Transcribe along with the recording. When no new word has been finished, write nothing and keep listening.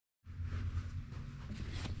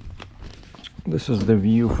This is the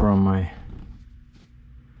view from my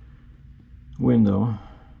window.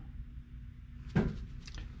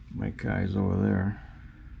 My car is over there.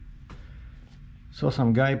 Saw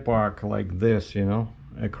some guy park like this, you know,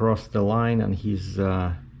 across the line, and his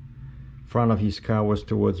front of his car was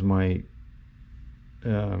towards my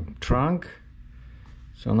trunk.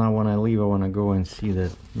 So now when I leave, I want to go and see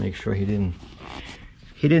that, make sure he didn't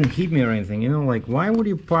hit me or anything, you know. Like, why would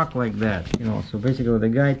you park like that, you know? So basically the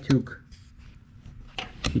guy took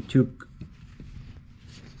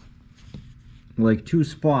like 2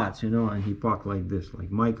 spots, you know, and he parked like this. Like,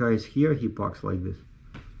 my car is here, he parks like this.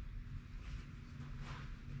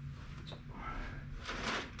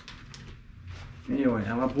 Anyway,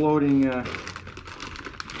 I'm uploading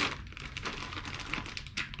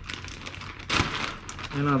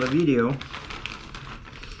another video,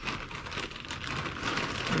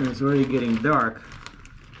 and it's already getting dark.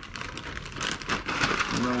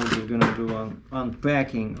 And now we're just gonna do an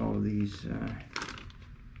unpacking of these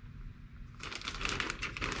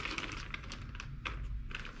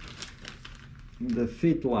the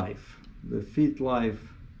Fit Life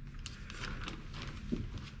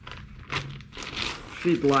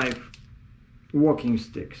walking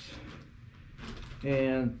sticks.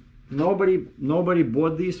 And nobody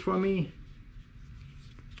bought these for me.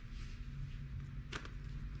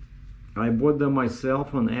 I bought them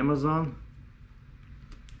myself on Amazon,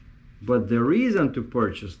 but the reason to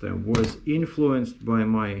purchase them was influenced by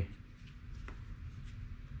my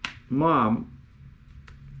mom.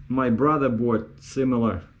 My brother bought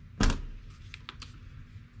similar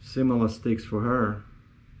sticks for her.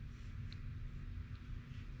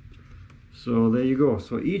 So there you go.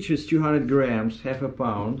 So each is 200 grams, half a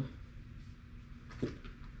pound.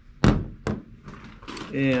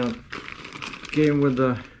 And came with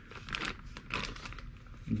a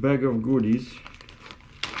bag of goodies.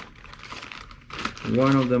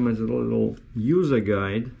 One of them is a little user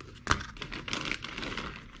guide.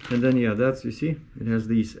 And then, yeah, that's, you see, it has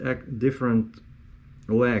these different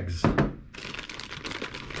legs. So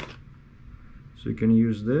you can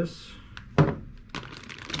use this.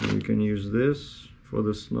 And you can use this for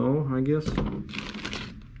the snow, I guess.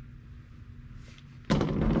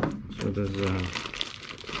 So there's a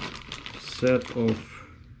set of,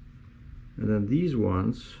 and then these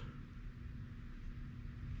ones.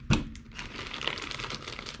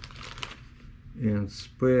 And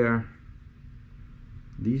spare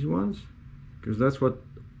these ones, because that's what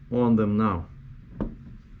on them now.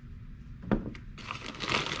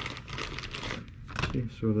 See,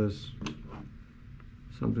 so there's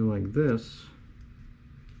something like this.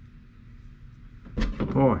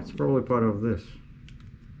 Oh, it's probably part of this.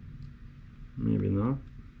 Maybe not.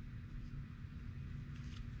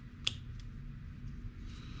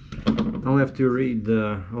 I'll have to read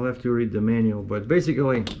the manual, but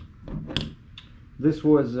basically this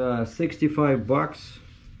was 65 bucks.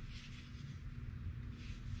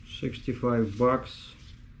 65 bucks.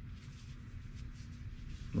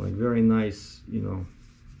 Like, very nice, you know,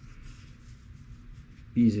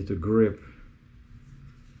 easy to grip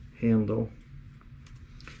handle.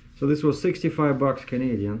 So this was 65 bucks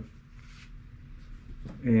Canadian,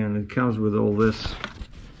 and it comes with all this,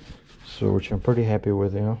 so which I'm pretty happy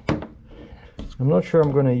with, you know. I'm not sure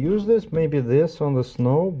I'm gonna use this, maybe this on the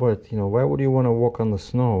snow, but you know, why would you want to walk on the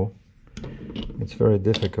snow? It's very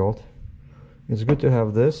difficult. It's good to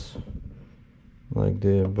have this, like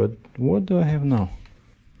but what do I have now?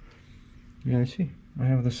 Yeah, I see, I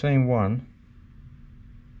have the same one.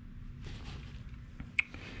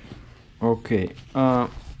 Okay, yeah,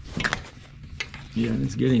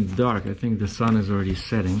 it's getting dark. I think the sun is already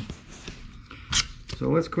setting. So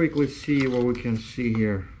let's quickly see what we can see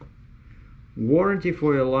here. Warranty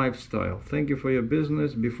for your lifestyle. Thank you for your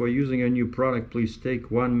business. Before using a new product, please take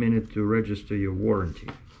 1 minute to register your warranty.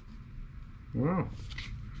 Wow,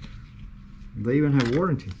 they even have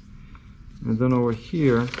warranty. And then over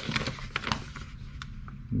here,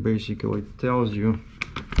 basically it tells you,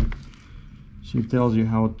 she tells you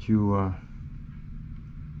how to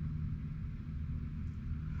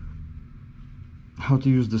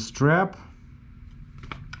use the strap.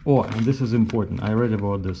 Oh, and this is important, I read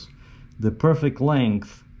about this. The perfect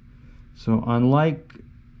length. So unlike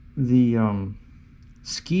the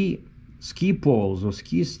ski poles or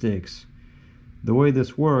ski sticks, the way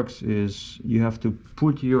this works is you have to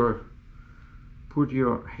put your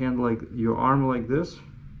hand, like your arm, like this.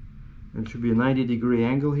 It should be a 90-degree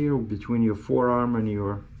angle here between your forearm and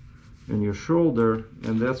your shoulder,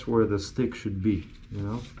 and that's where the stick should be, you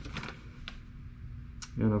know.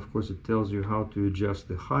 And of course it tells you how to adjust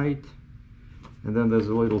the height. And then there's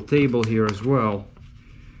a little table here as well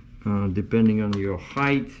depending on your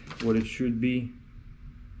height, what it should be.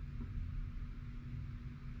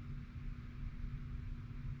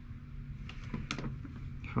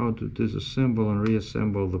 How to disassemble and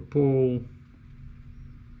reassemble the pole.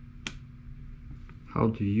 How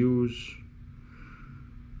to use.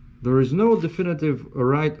 There is no definitive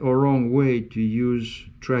right or wrong way to use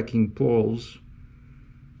tracking poles,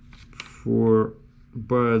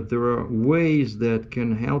 but there are ways that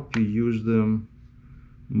can help you use them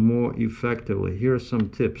more effectively. Here are some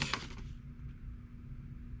tips.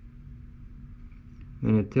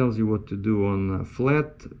 And it tells you what to do on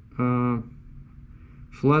flat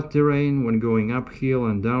terrain when going uphill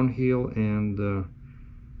and downhill, and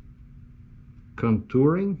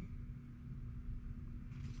contouring.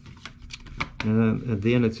 And then at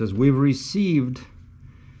the end it says, we've received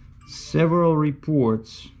several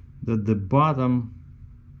reports that the bottom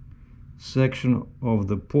section of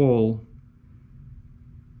the pole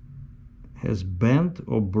has bent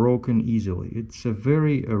or broken easily. It's a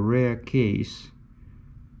very rare case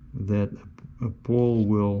that a pole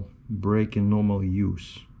will break in normal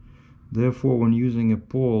use. Therefore, when using a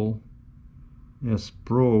pole as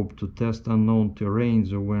probe to test unknown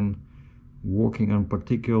terrains, or when walking on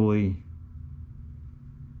particularly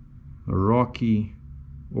rocky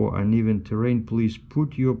or uneven terrain, please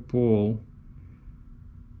put your pole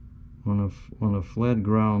on a flat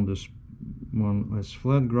ground, as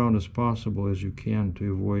flat ground as possible as you can,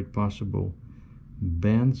 to avoid possible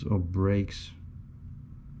bends or breaks.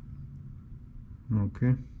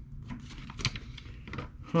 Okay.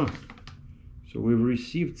 So we've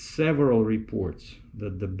received several reports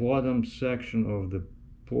that the bottom section of the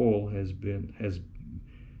pole has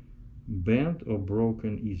bent or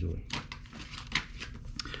broken easily.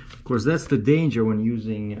 Of course, that's the danger when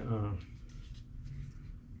using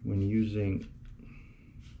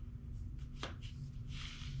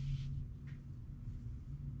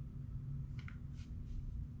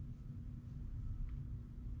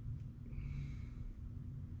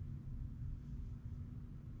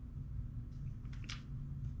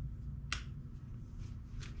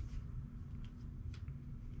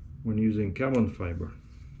carbon fiber.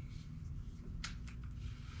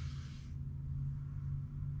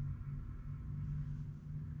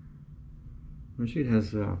 See, it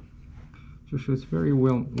has it's very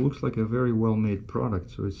well, looks like a very well made product.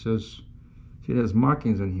 So it says, see, it has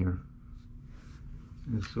markings in here,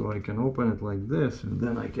 and so I can open it like this, and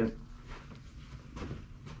then I can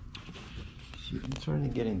see. It's already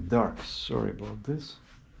getting dark, sorry about this.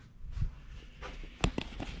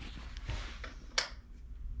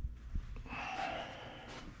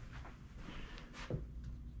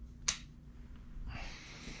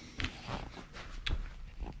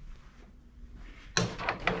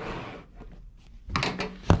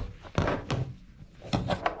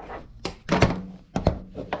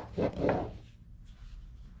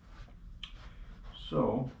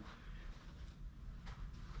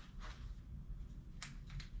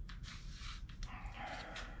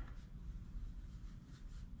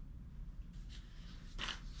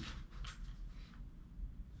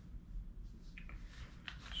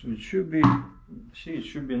 So it should be, see, it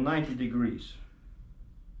should be 90 degrees.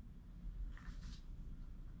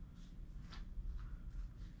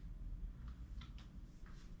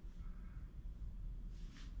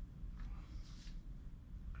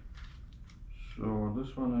 So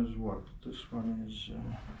this one is what? This one is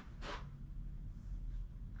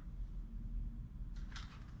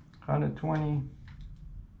 120.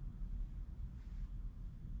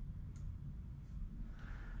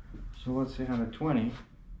 So let's say 120.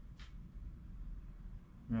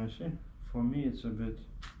 You see, for me it's a bit,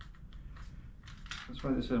 that's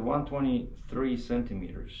why they said 123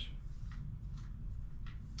 centimeters.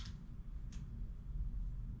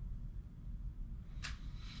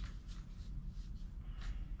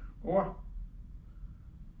 Or,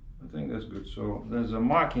 I think that's good. So there's a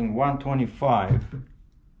marking 125.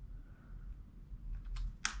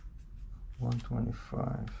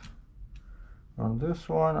 125 on this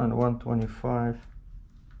one, and 125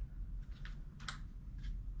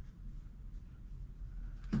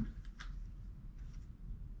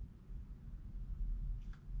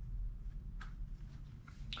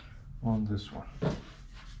 on this one.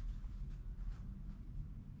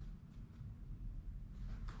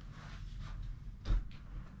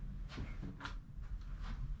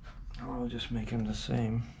 I'll just make them the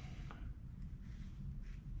same.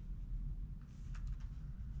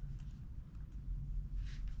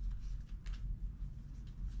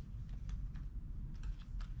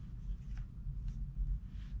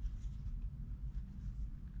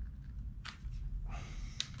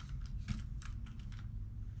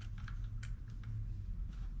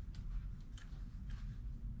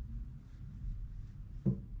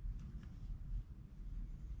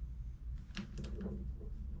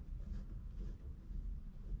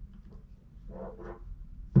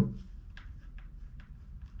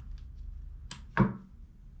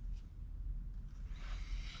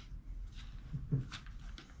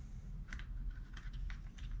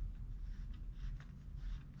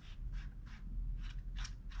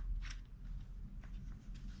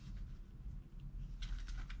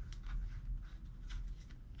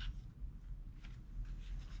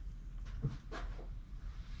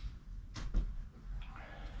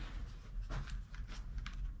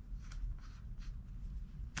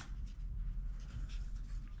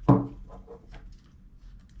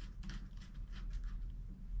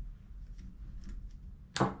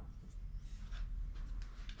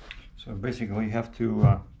 So basically you have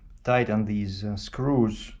to tighten these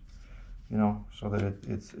screws, you know, so that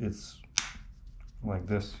it's like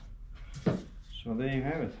this. So there you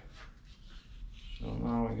have it. So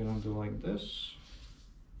now we're gonna do like this.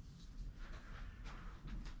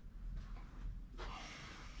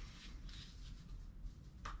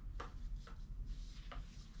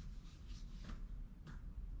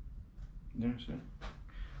 There's it.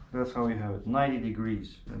 That's how you have it, 90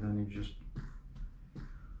 degrees, and then you just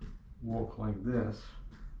walk like this.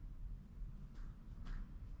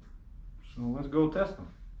 So let's go test them.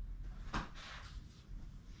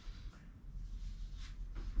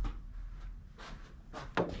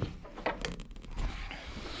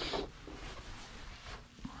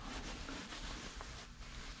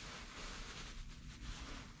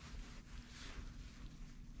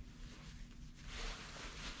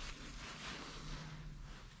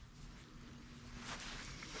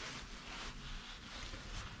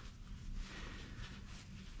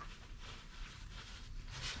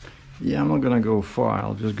 Yeah, I'm not gonna go far,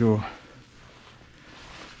 I'll just go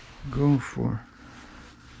for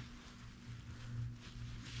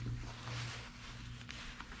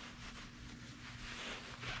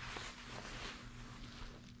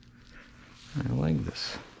I like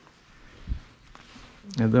this.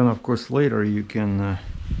 And then of course later you can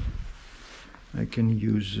I can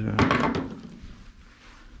use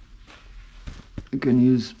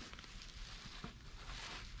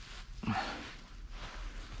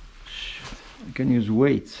I can use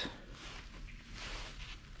weights.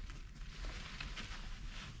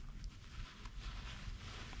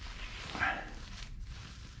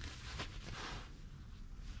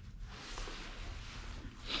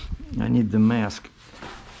 I need the mask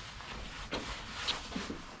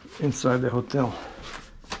inside the hotel.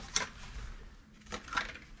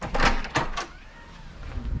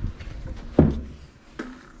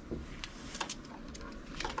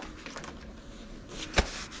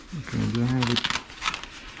 Okay, do I have it?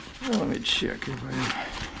 Oh, let me check if I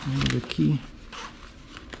have the key.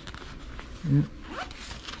 Yeah.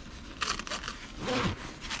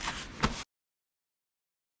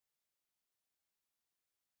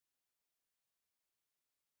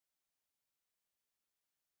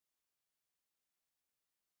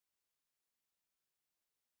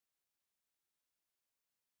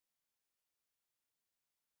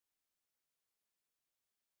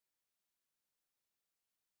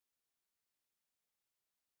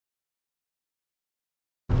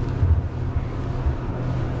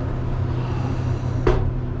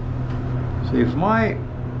 So if my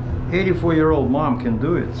 84-year-old mom can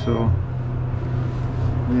do it, so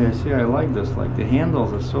yeah, see, I like this, like the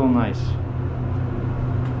handles are so nice.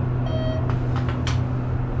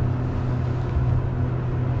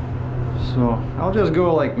 So I'll just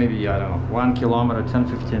go like maybe, I don't know, 1 kilometer,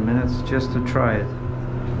 10-15 minutes just to try it.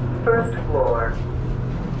 First floor.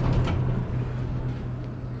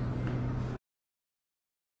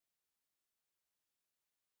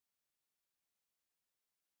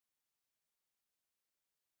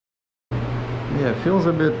 Yeah, it feels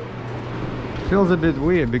a bit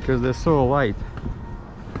weird because they're so light.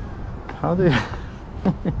 How do you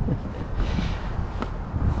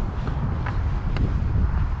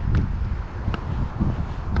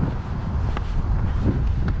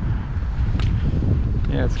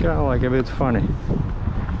Yeah, it's kind of like a bit funny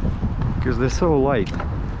because they're so light.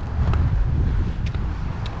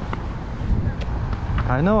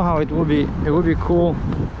 I know how it would be cool.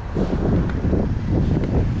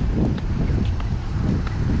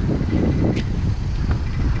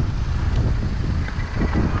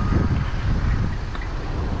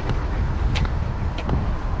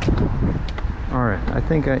 Alright, I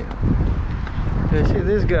think I see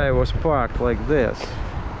this guy was parked like this.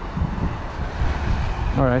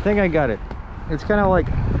 Alright, I think I got it. It's kind of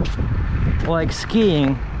like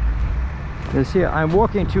skiing. You see, I'm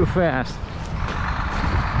walking too fast.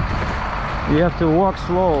 You have to walk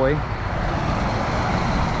slowly.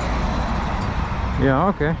 Yeah,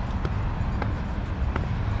 okay.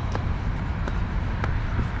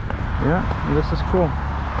 Yeah, this is cool.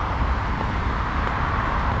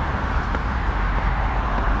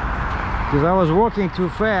 Because I was walking too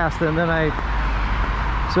fast and then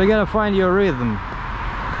so you gotta find your rhythm.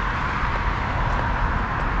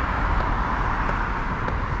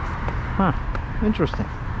 Huh, interesting.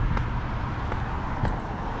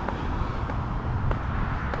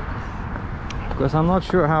 Because I'm not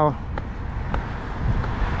sure how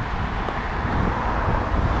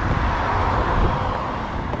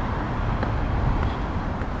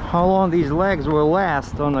long these legs will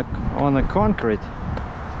last on the concrete.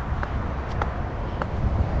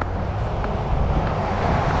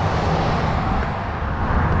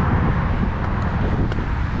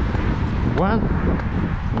 One,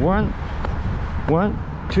 one, one,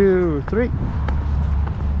 two, three.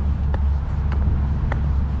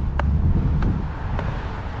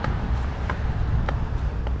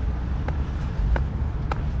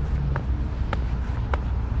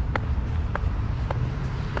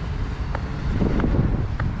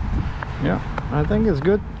 Yeah, I think it's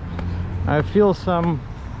good. I feel some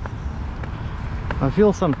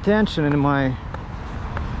tension in my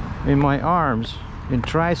arms, in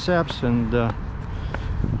triceps and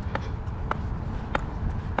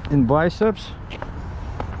in biceps.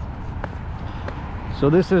 So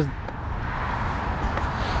this is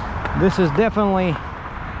definitely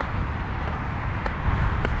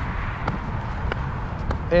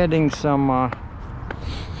adding some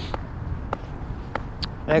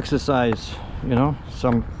exercise, you know,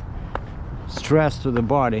 some stress to the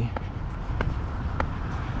body.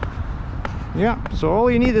 Yeah, so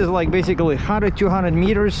all you need is like basically 100-200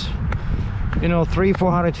 meters, you know,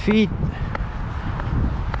 300-400 feet,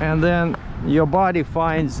 and then your body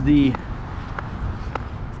finds the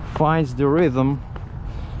rhythm.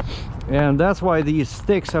 And that's why these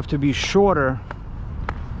sticks have to be shorter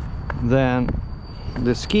than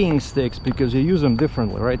the skiing sticks, because you use them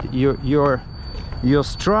differently, right? Your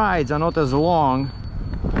strides are not as long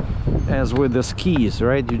as with the skis,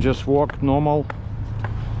 right? You just walk normal,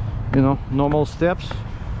 you know, normal steps.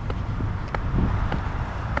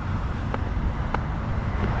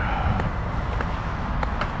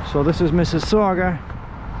 So this is Mississauga.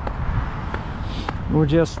 We're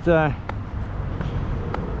just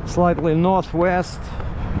slightly northwest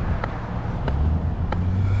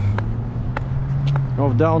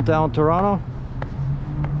of downtown Toronto.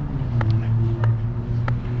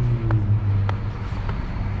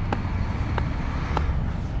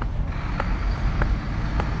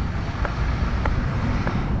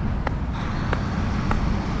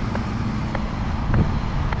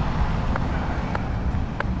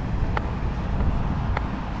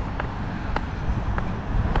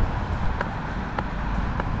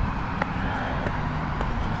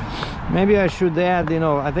 Maybe I should add, you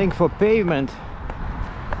know, I think for pavement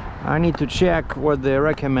I need to check what they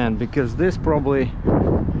recommend, because this probably,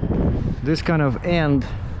 this kind of end,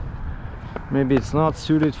 maybe it's not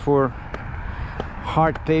suited for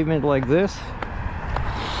hard pavement like this.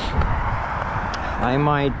 I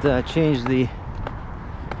might change the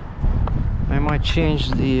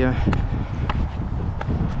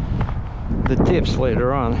tips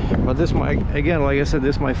later on. But this might, again, like I said,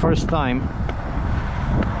 this is my first time.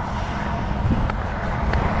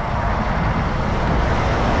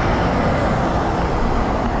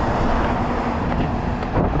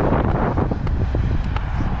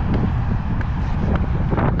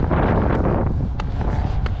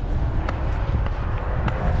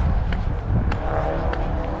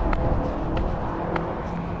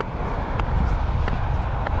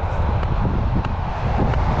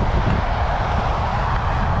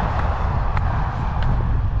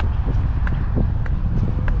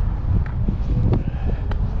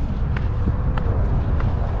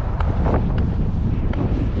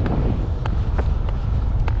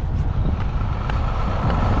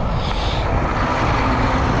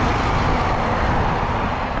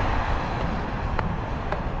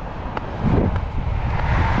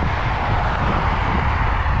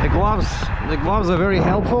 The gloves are very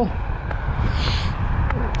helpful.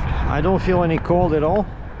 I don't feel any cold at all.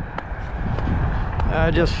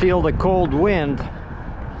 I just feel the cold wind,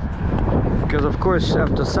 because of course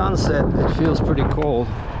after sunset it feels pretty cold.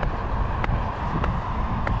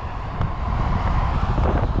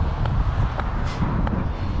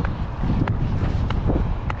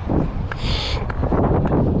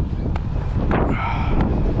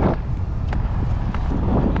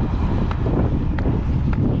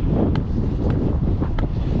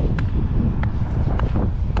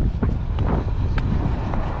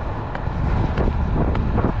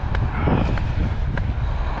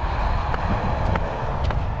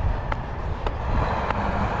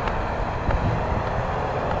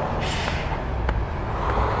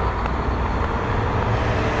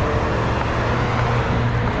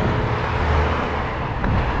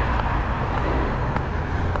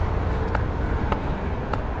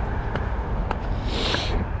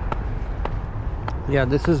 Yeah,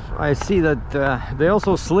 this is, I see that they're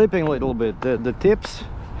also slipping a little bit, the tips.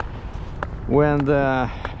 When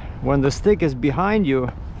the stick is behind you,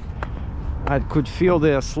 I could feel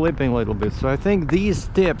they're slipping a little bit. So I think these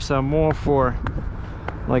tips are more for,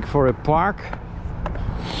 like, for a park.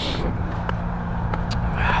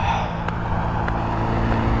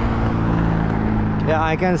 Yeah,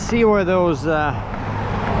 I can see where those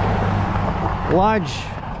large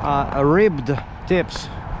ribbed tips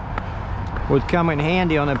would come in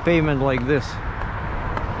handy on a pavement like this.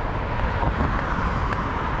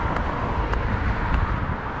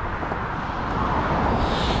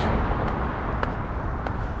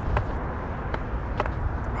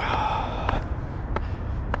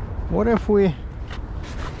 What if we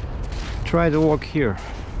try to walk here?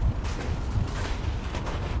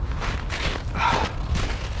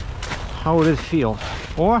 How would it feel?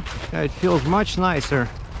 Or it feels much nicer.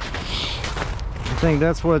 I think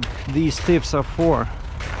that's what these tips are for.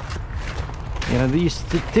 Yeah, these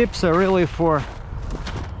tips are really for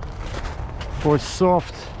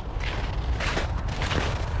soft.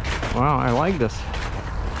 Wow, I like this.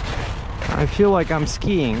 I feel like I'm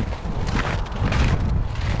skiing.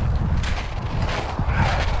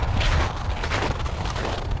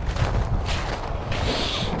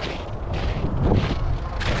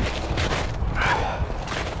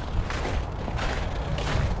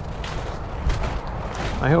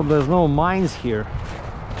 I hope there's no mines here.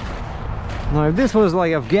 Now, if this was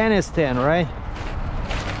like Afghanistan, right?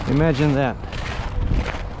 Imagine that.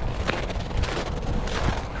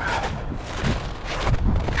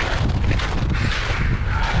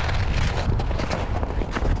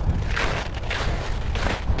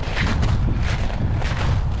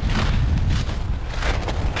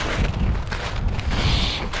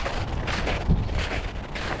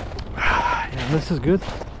 Yeah, this is good.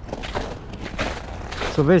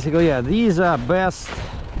 So basically, yeah, these are best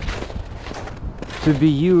to be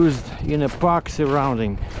used in a park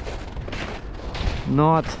surrounding,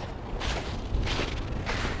 not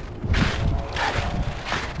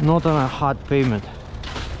on a hot pavement.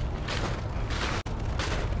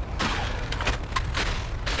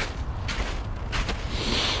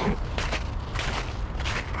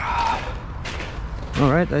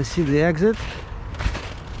 All right, I see the exit.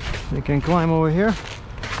 We can climb over here.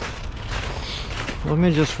 Let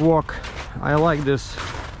me just walk. I like this.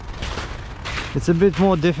 It's a bit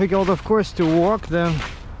more difficult, of course, to walk than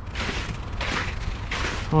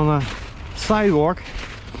on a sidewalk,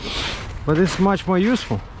 but it's much more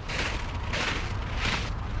useful.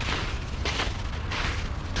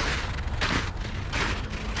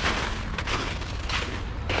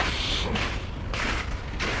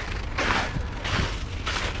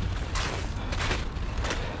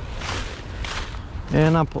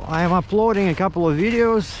 And I am uploading a couple of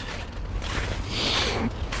videos.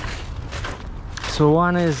 So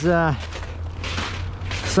one is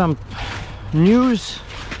some news,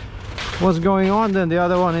 what's going on, then the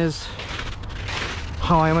other one is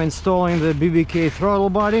how I'm installing the BBK throttle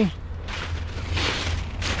body.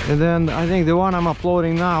 And then I think the one I'm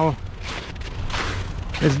uploading now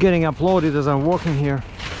is getting uploaded as I'm walking here,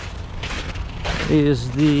 is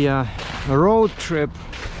the road trip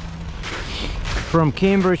from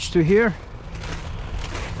Cambridge to here,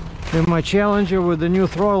 and my Challenger with the new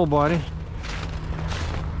throttle body.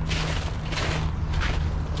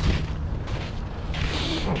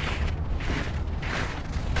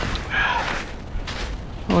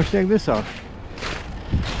 Oh, check this out.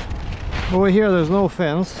 Over here there's no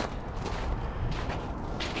fence.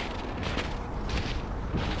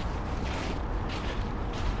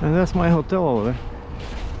 And that's my hotel over there.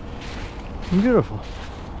 Beautiful.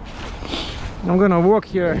 I'm gonna walk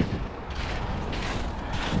here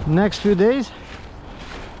next few days.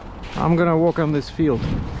 I'm gonna walk on this field.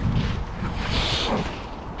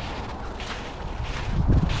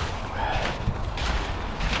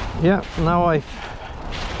 Yeah, now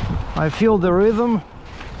I feel the rhythm.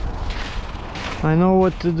 I know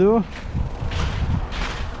what to do.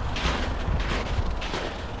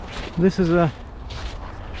 This is a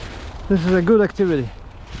good activity.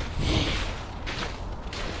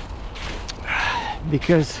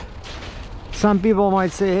 Because some people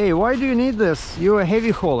might say, hey, why do you need this? You're a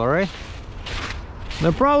heavy hauler, right?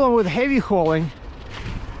 The problem with heavy hauling,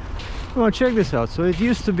 well, check this out. So it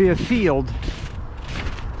used to be a field,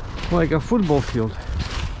 like a football field.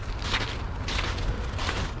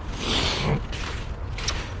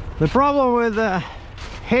 The problem with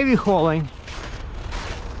heavy hauling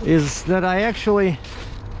is that I actually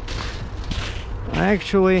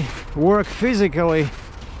work physically,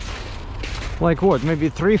 like what, maybe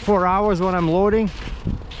 3-4 hours when I'm loading,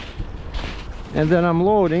 and then I'm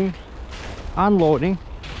loading, unloading,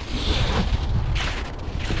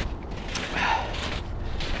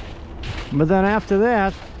 but then after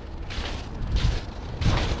that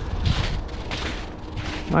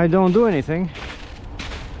I don't do anything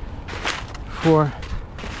for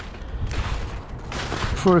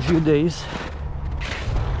a few days.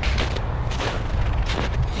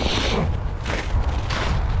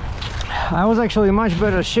 I was actually in much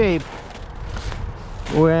better shape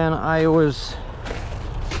when I was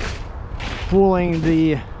pulling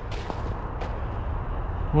the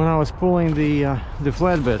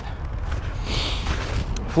flatbed.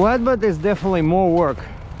 Flatbed is definitely more work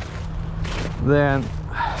than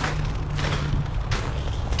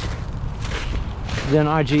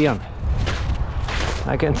RGN.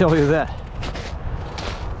 I can tell you that.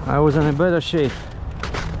 I was in a better shape.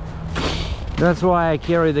 That's why I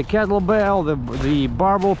carry the kettlebell, the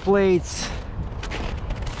barbell plates.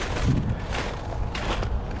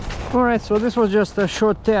 Alright, so this was just a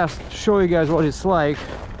short test to show you guys what it's like.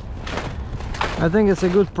 I think it's a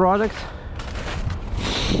good product.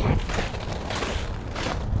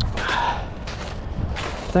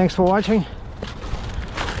 Thanks for watching.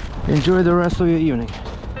 Enjoy the rest of your evening.